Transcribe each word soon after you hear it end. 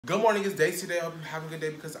Good morning, it's Daisy today. I hope you're having a good day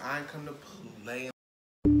because I ain't come to play.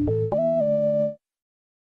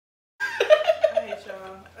 I hate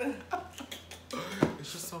y'all.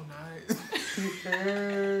 It's just so nice.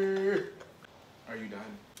 Are you done?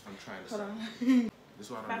 I'm trying to Hold say. on. This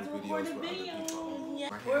is why I don't do videos for other people. Yeah.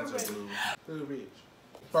 My hands are blue. Little rich.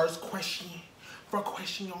 First question. Why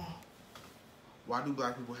do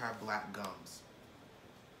black people have black gums?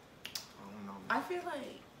 I don't know. I feel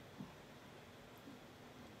like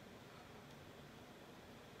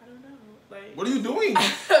I don't know. Like, What are you doing?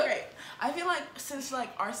 okay. I feel like since like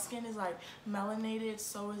our skin is like melanated,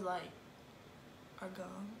 so is like our gums.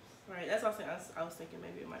 Right, that's what I was thinking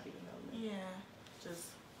maybe it might be the melanin. Yeah. Just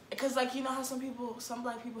Because like you know how some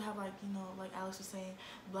black people have like, you know, like Alex was saying,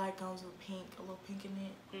 black gums with pink, a little pink in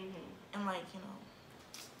it. And like, you know,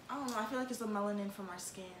 I don't know, I feel like it's the melanin from our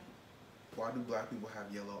skin. Why do black people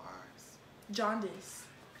have yellow eyes? Jaundice.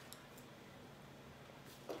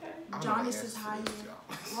 okay. I don't know the Jaundice answer is to higher. this, y'all.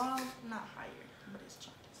 Well, not higher, but it's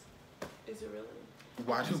jaundice. Is it really?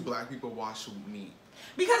 Why do black people wash meat?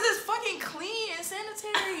 Because it's fucking clean and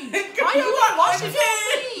sanitary. Why y'all not washing your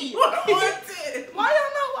meat? Why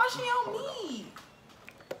y'all not washing your meat?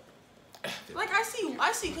 Like I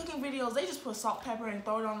see cooking videos, they just put salt, pepper, and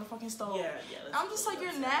throw it on the fucking stove. Yeah. I'm just like,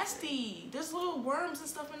 you're nasty. There's little worms and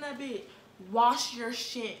stuff in that bit. Wash your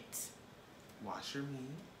shit. Wash your meat.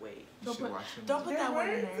 Wait. You should wash your Don't meat. put that word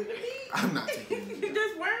in there. I'm not taking it.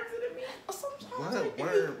 There's worms in the meat. Sometimes What? like,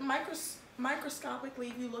 if Worm? you microscopically,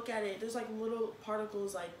 if you look at it, there's like little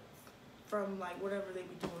particles like from like whatever they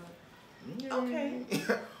be doing. Okay.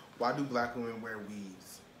 Why do black women wear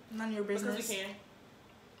weaves? None of your business. Because we can.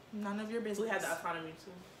 None of your business. We have the autonomy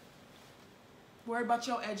too. Worry about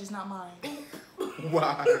your edges, not mine.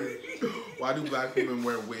 Why? Why do black women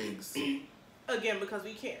wear wigs? Again, because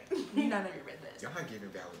we can. None of your business. Y'all not giving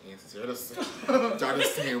valid answers. Y'all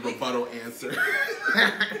just saying rebuttal answer.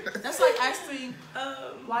 That's like asking,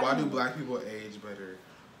 Why do black people age better?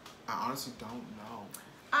 I honestly don't know.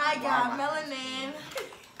 I Why got am I- melanin.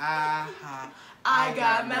 I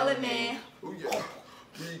got melanin. Oh yeah.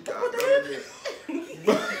 We got melanin.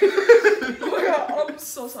 Oh my god, I'm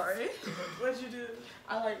so sorry. What'd you do?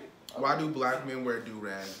 I like. Why do black men wear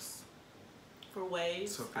do-rags? For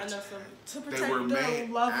waves. To I know protect- some. To They protect were their made-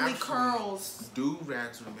 lovely actually, curls.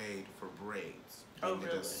 Do-rags were made for braids. Oh, They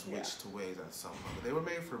really? just switched to waves at some point. But they were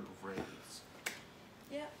made for braids.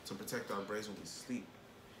 Yeah. To protect our braids when we sleep.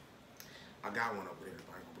 I got one over there. If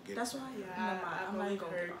I ain't gonna get That's it. why. Yeah, I'm I've not only even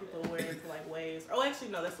heard going people wearing like waves. Oh, actually,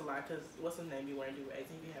 no, that's a lie. Cause what's his name? Be wearing do rags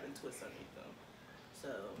and he be having twists underneath them. So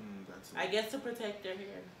That's it. I guess to protect their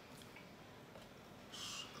hair.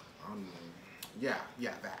 Yeah,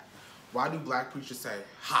 that. Why do black preachers say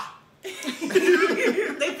ha? They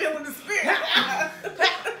feeling the spirit.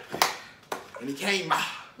 And he came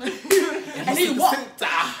And he walked.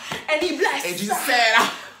 And he blessed. and Jesus said,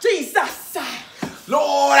 Jesus.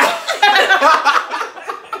 Lord.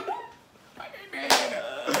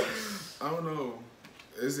 I don't know.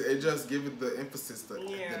 It just gives it the emphasis, the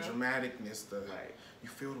dramaticness, Right. You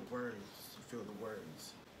feel the words. You feel the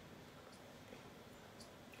words.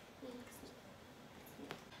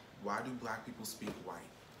 Why do black people speak white?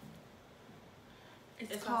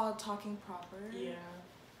 It's called talking proper. Yeah.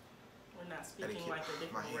 We're not speaking Etiquette. like a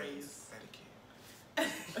My different hand race. is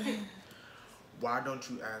etiquette. Why don't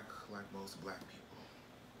you act like most black people?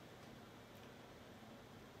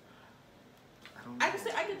 I don't know. I can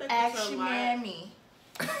say I get that Ask question your a lot. mammy.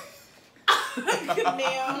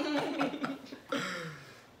 Ma'am.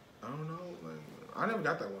 I don't know. Like, I never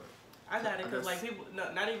got that one. I got it because I like people,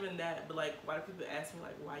 no, not even that, but like why do people ask me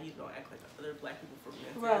like why you don't act like other black people from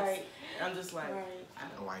Memphis? Right. And I'm just like, Right. I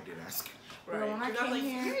Oh, don't. I did ask. Right. Girl, when I And I'm came like,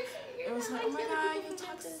 here, it was like, oh my god, you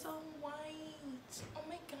talk talk so white. Oh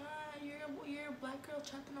my god, you're a black girl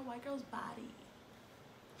trapped in a white girl's body.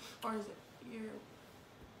 Or is it you're a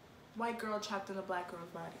white girl trapped in a black girl's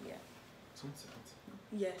body? Yeah.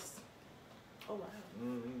 Yes. Oh wow.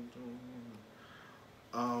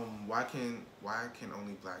 Why can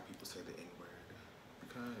only black people say the N-word?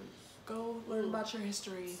 Because Go learn about your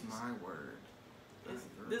history. it's my word.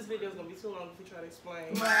 This video is gonna be too long if we try to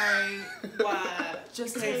explain Right. why.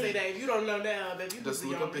 Just You can't say say that if you don't know now. That you Just do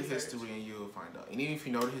look your up the own research. history and you'll find out. And even if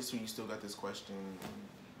you know the history, you still got this question.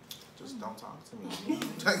 Just don't talk to me.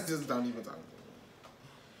 Just don't even talk to me.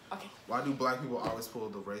 Okay. Why do black people always pull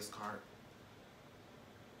the race card?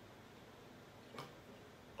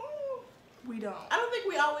 We don't. I don't think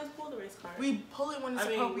we always pull the race card. We pull it when it's I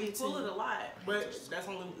mean, we appropriate pull it a to. lot, but that's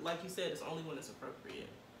only, like you said, it's only when it's appropriate.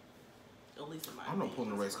 At least in my I'm not opinion. pulling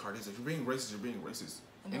the race card. If you're being racist, you're being racist.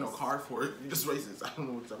 And Ain't no that's- card for it. You're just racist. I don't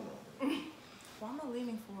know what you're talking about. Well, I'm not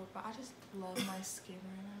leaning forward, but I just love my skin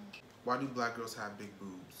right now. Why do black girls have big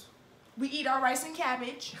boobs? We eat our rice and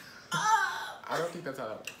cabbage. I don't think that's how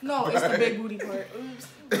that works. No, it's the big booty part. Oops.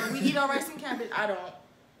 We eat our rice and cabbage. I don't.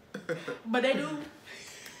 But they do.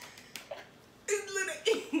 It's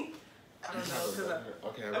literally. I don't know, because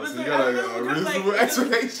Okay, I was so like, you I got don't a know, because, reasonable like,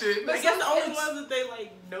 explanation. I guess the only ones that they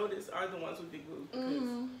like notice are the ones with big boobs because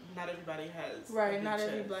Mhm. not everybody has. a Right, big not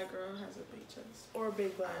every chest. black girl has a big chest or a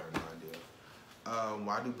big I butt. have no idea.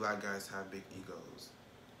 Why do black guys have big egos?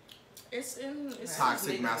 It's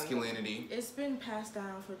Toxic niggas. masculinity. It's been passed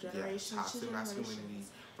down for Yeah, generations to toxic generations. masculinity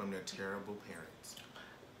from their terrible parents.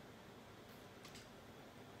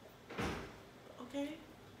 Okay.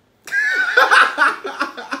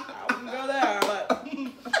 I wouldn't go there, but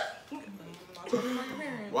Not talking about your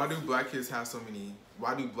parents. Why do black kids have so many?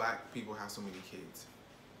 Why do black people have so many kids?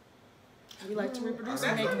 We like to reproduce I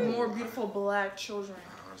and don't make know. more beautiful black children.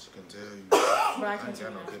 I just can tell you. But I I can't ain't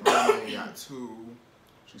tell got no you. kid. My mom got 2.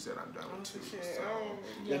 She said I'm done with 2. shit. So. Oh.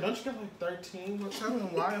 Yeah, don't you got like 13? Well, tell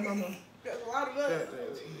them why am I? That's a lot of money.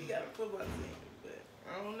 Yeah. You got a football team, but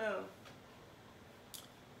I don't know.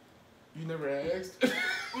 You never asked.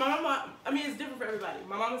 My mama, I mean, it's different for everybody.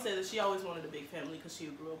 My mama said that she always wanted a big family because she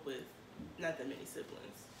grew up with not that many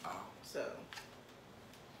siblings. Oh, So,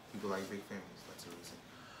 people like big families. That's the reason.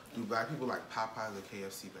 Do black people like Popeyes or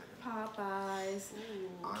KFC better? Popeyes. ooh,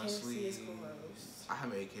 Honestly, KFC is gross. I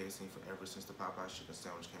haven't ate KFC forever since the Popeyes chicken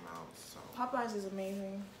sandwich came out. So Popeyes is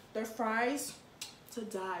amazing. Their fries to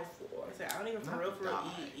die for. I said I don't even for Not real die.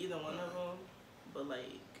 eat either one of them, but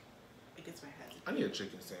like, it gets my hands. I need a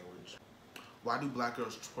chicken sandwich. Why do black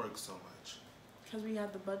girls twerk so much? Because we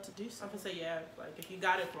have the butt to do I'm so. gonna say yeah, like if you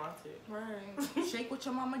got it, flaunt it. Right. Shake what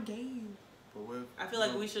your mama gave you. But what? I feel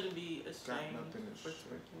like we shouldn't be ashamed nothing to for show.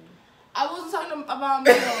 twerking. I wasn't talking about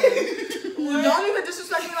me though. Don't even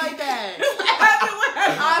disrespect me like that.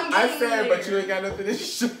 I'm I getting said, there. but you ain't got nothing to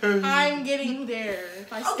show. I'm getting there.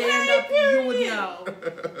 If I stand Okay, up, you would period.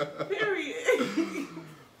 know. Period.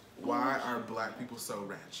 Why are black people so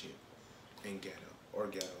ratchet and ghetto or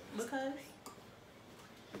ghetto? Because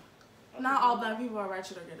Not all black people are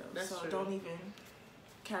ratchet or ghetto, That's so true. don't even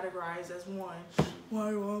categorize as one.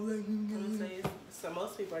 Why are all black people I'm gonna ghetto? say so.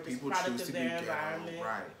 Most people are just People product choose of to be their ghetto, environment.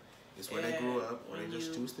 right? It's where they grew And up, or they when just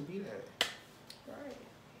you- choose to be that. Right.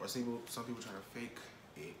 Or some people try to fake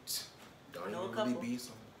it. Don't I know even a really couple. be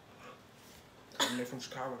some. I'm there from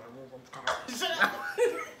Chicago. I'm from Chicago.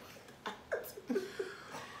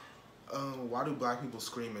 Why do black people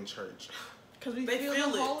scream in church? Because we They feel,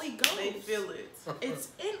 feel the it. Holy Ghost. They feel it. It's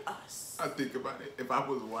in us. I think about it. If I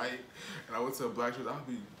was white and I went to a black church, I'd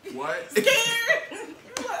be what? Scared.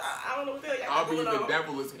 I don't know what the hell y'all I'll be going the on.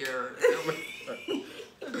 devil is here.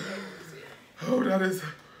 Oh, that is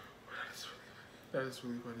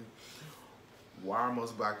really funny. Why are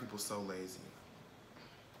most black people so lazy?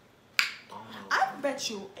 I don't know. I bet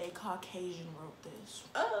you a Caucasian wrote this.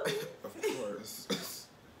 Oh. Of course.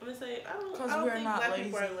 I'm gonna say I don't 'Cause think we're not black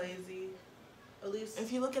people lazy. are lazy. At least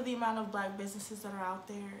If you look at the amount of black businesses that are out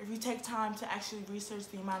there, if you take time to actually research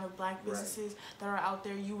the amount of black businesses that are out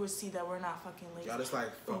there, you will see that we're not fucking lazy. Y'all just like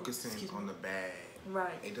Oh, focusing excuse on me. the bad.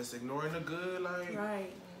 Right. And just ignoring the good, like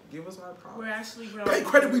Right. give us our props. We're actually growing. Pay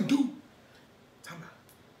credit we do. Time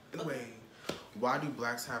out. Anyway, why do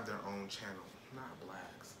blacks have their own channel? Not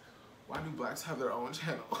blacks. Why do blacks have their own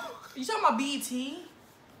channel? You talking about BET?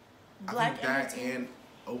 Black I think that Entertainment?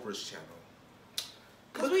 and Oprah's channel.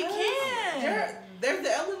 Because we can. there's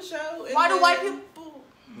the Ellen show. and Why do then- white people?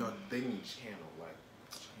 No, they need channel, like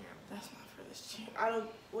channel. That's not for this channel. I don't.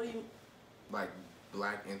 What do you? Like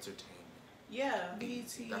black entertainment. Yeah.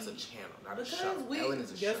 BET. That's a channel, not a Because show. we. Ellen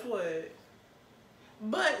is a Guess show. what?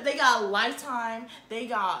 But they got Lifetime, they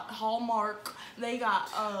got Hallmark, they got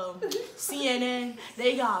CNN,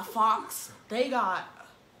 they got Fox, they got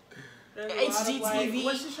There's a lot of HGTV, white-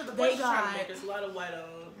 what's the show- they what's the trying to got- make? There's a lot of white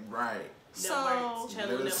owned Right. so networks,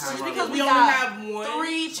 channel There's networks. time just out. because we only got have one.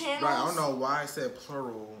 3 channels. Right, I don't know why I said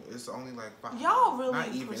plural. It's only like 5. Y'all really not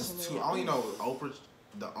even. pushing It's it. 2. I only know Oprah,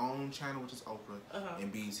 the own channel, which is Oprah, Uh-huh.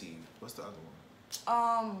 and BT. What's the other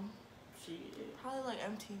one? Shit. Probably like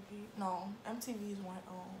MTV. No, MTV is white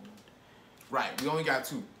owned. Right, we only got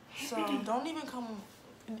 2. So don't even come.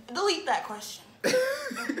 Delete that question.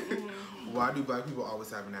 Why do black people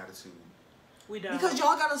always have an attitude? We don't. Because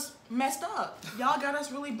y'all got us messed up. Y'all got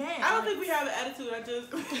us really bad. I don't think we have an attitude. I just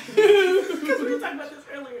because we were talking about this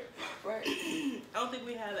earlier. Right. I don't think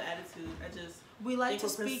we have an attitude. I just We like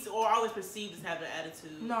think to we're speak. or always perceived as having an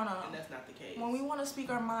attitude. No. and that's not the case. When we want to speak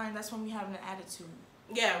our mind, that's when we have an attitude.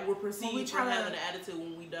 yeah, we're perceived we for try to- having an attitude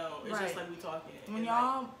when we don't. It's Right. just like we talking. When And,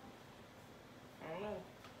 y'all like, I don't know.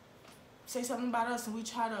 say something about us and we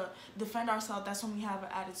try to defend ourselves, that's when we have an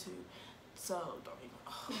attitude. So don't even.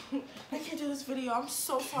 Oh, I can't do this video. I'm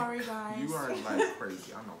so sorry, guys. You are like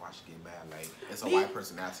crazy. I don't know why she getting mad. Like it's a white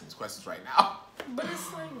person asking these questions right now. But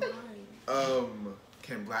it's like why?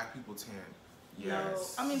 Can black people tan?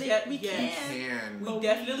 Yes. No. I mean, we can. We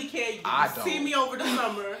definitely can. You I can don't. see me over the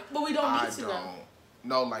summer, but we don't need to. Don't.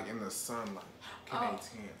 No, like in the sun, like can they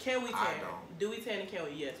tan? Can we tan? I don't. Do we tan and can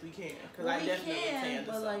we? Yes, we can. Because I definitely tan.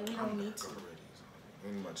 But like we don't need to.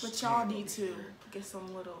 But y'all need to get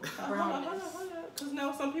some little brownness. Because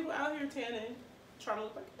now some people out here tanning, trying to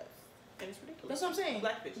look like us, and it's ridiculous. That's what I'm saying.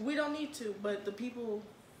 Blackfish. We don't need to, but the people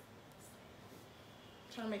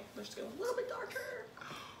trying to make their skin a little bit darker.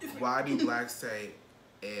 Why do blacks say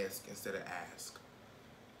ask instead of ask?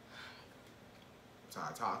 That's how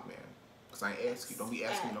I talk, man. Because I ain't ask you. Don't be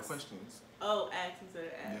asking me no questions. Oh, ask instead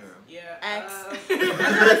of ask. Yeah. Ask.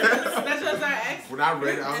 That's what I asked. When I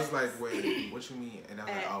read it, I was like, wait, what you mean? And I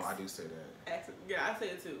was like, oh, I do say that. Ask. Yeah, I say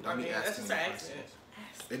it too. Don't be asking that's just me an questions.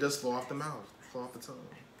 accent. It does flow off the mouth, flow off the tongue.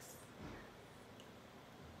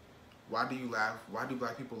 Why do you laugh? Why do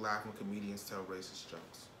black people laugh when comedians tell racist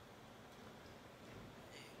jokes?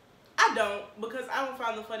 I don't, because I don't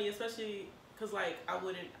find them funny, especially because like I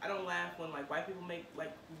don't laugh when like white people make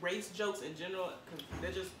like race jokes in general, because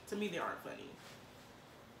they're just, to me, they aren't funny.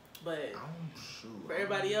 But for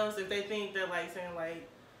everybody else, if they think they're like saying like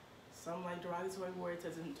some like derogatory word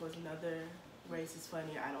towards another race is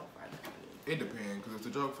funny, I don't find it funny. It depends, because if the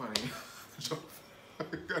joke funny, the joke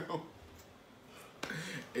funny.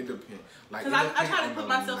 It depends. Like, because I try to put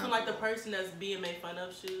myself in like the person that's being made fun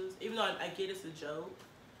of shoes, even though I get it's a joke.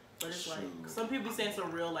 But it's like, some people be saying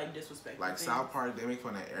some real, like, disrespect. Like, things. South Park, they make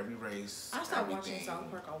fun of every race. I stopped watching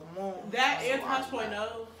South Park alone. That and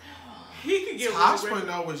Tosh.0, he could get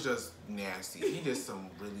Tosh.0 was just nasty. He did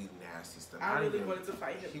some really nasty stuff. I really wanted to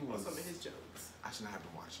fight him on some of his jokes. I should not have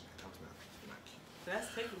been watching that. That was not cute.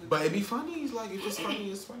 That's technically. But it'd be funny. It's like, if it's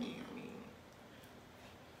funny, it's funny. I mean,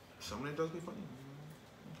 some of it does be funny.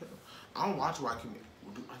 Okay. I don't watch white comedians.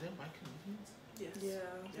 Are there white comedians? Yes. Yeah,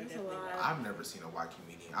 there's a lot. I've never seen a white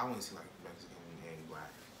comedian. I only see like Mexican and black.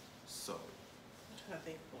 So. I'm trying to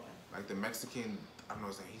think of one. Like the Mexican, I don't know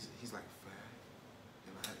his name. He's like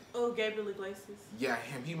fat. Oh, Gabriel Iglesias. Yeah,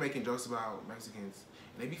 him. He making jokes about Mexicans,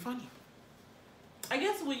 and they be funny. I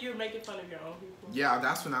guess when you're making fun of your own people. Yeah,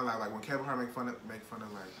 that's when I like when Kevin Hart make fun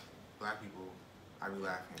of like black people. I be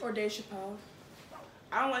laughing. Or Dave Chappelle.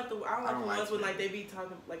 I don't like the ones when like they be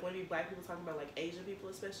talking like when be black people talking about like Asian people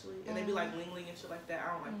especially, and they be like ling ling and shit like that.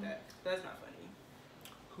 I don't like that. That's not funny.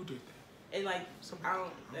 Who did that? And like I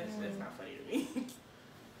don't. That's not funny to me.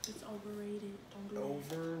 It's overrated. Don't do it.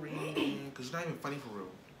 Overrated. Because you're not even funny for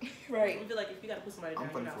real. Right. I feel like if you gotta put somebody down, I'm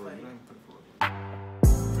funny you're not for real. funny. You're not even funny for real.